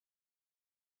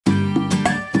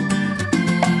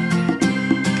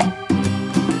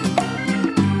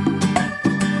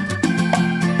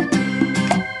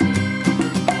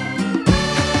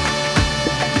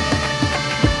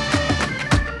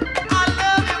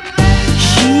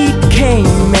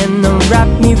came and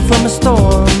unwrapped me from a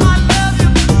storm.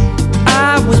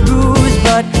 I was bruised,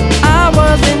 but I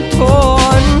wasn't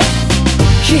torn.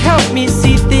 She helped me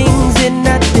see things in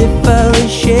a different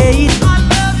shade.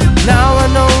 Now I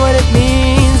know what it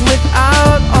means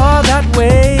without all that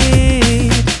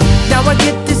weight. Now I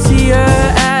get to see her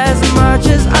as much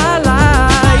as I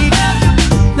like.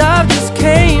 Love just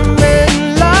came and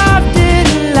love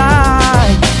didn't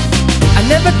lie. I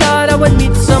never thought I would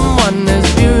meet someone as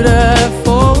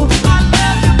beautiful.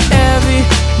 Every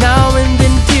now and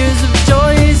then tears of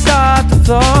joy start to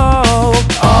flow.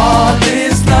 All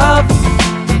this love,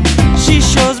 she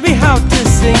shows me how to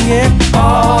sing it.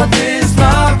 All this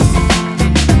love,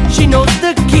 she knows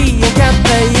the key and can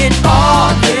play it. All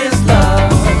this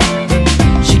love,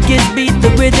 she gives me the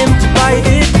rhythm to bite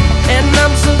it. And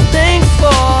I'm so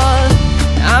thankful,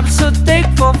 I'm so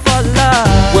thankful for love.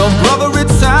 Well, brother, it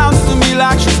sounds to me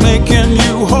like she's making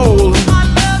you whole.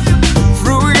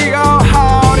 Through your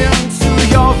heart into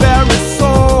your very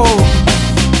soul.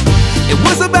 It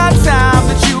was about time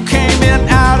that you came in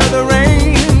out of the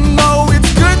rain. Oh,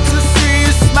 it's good to see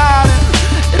you smiling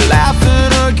and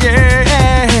laughing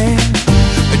again.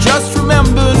 Just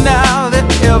remember now that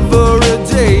every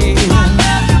day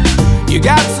you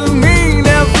got to mean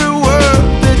every word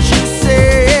that you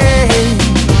say.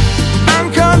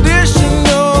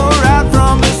 Unconditional right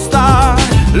from the start.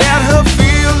 Let her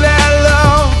feel that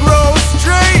love grow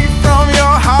straight from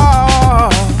your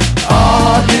heart.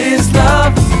 All this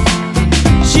love,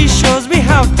 she shows me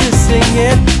how to sing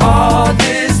it. All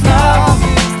this love,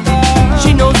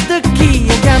 she knows the key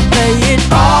and can play it.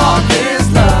 All this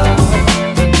love,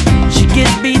 she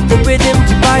gives me the rhythm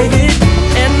to bite it.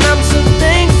 And I'm so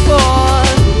thankful,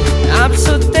 I'm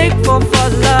so thankful for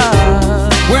love.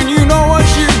 When you know what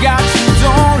you got, you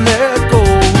don't let go.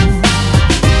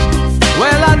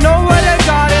 Well, I know what I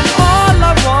got and all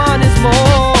I want is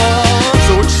more.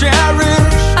 So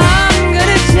cherish, I'm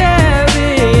gonna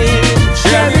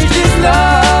cherish this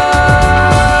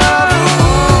love.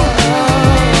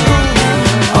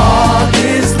 All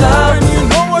this love, when you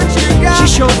know what you got, she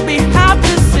shows me how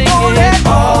to sing don't it. let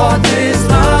go. All this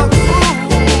love,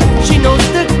 she knows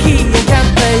the key and can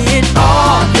play it.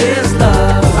 All this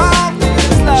love, All this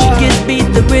she love. gives me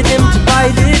the rhythm to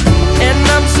bite it. And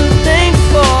I'm so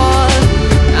thankful,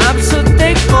 I'm so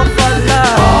thankful for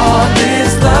love. All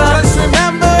this love, Just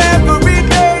remember every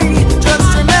day, just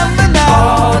remember now.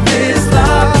 all this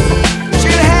love,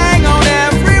 She'll hang on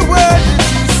every word that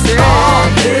you say. all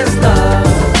this love.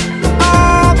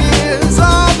 All this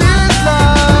love.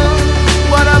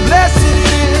 What a blessing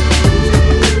it is.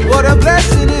 What a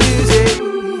blessing it is.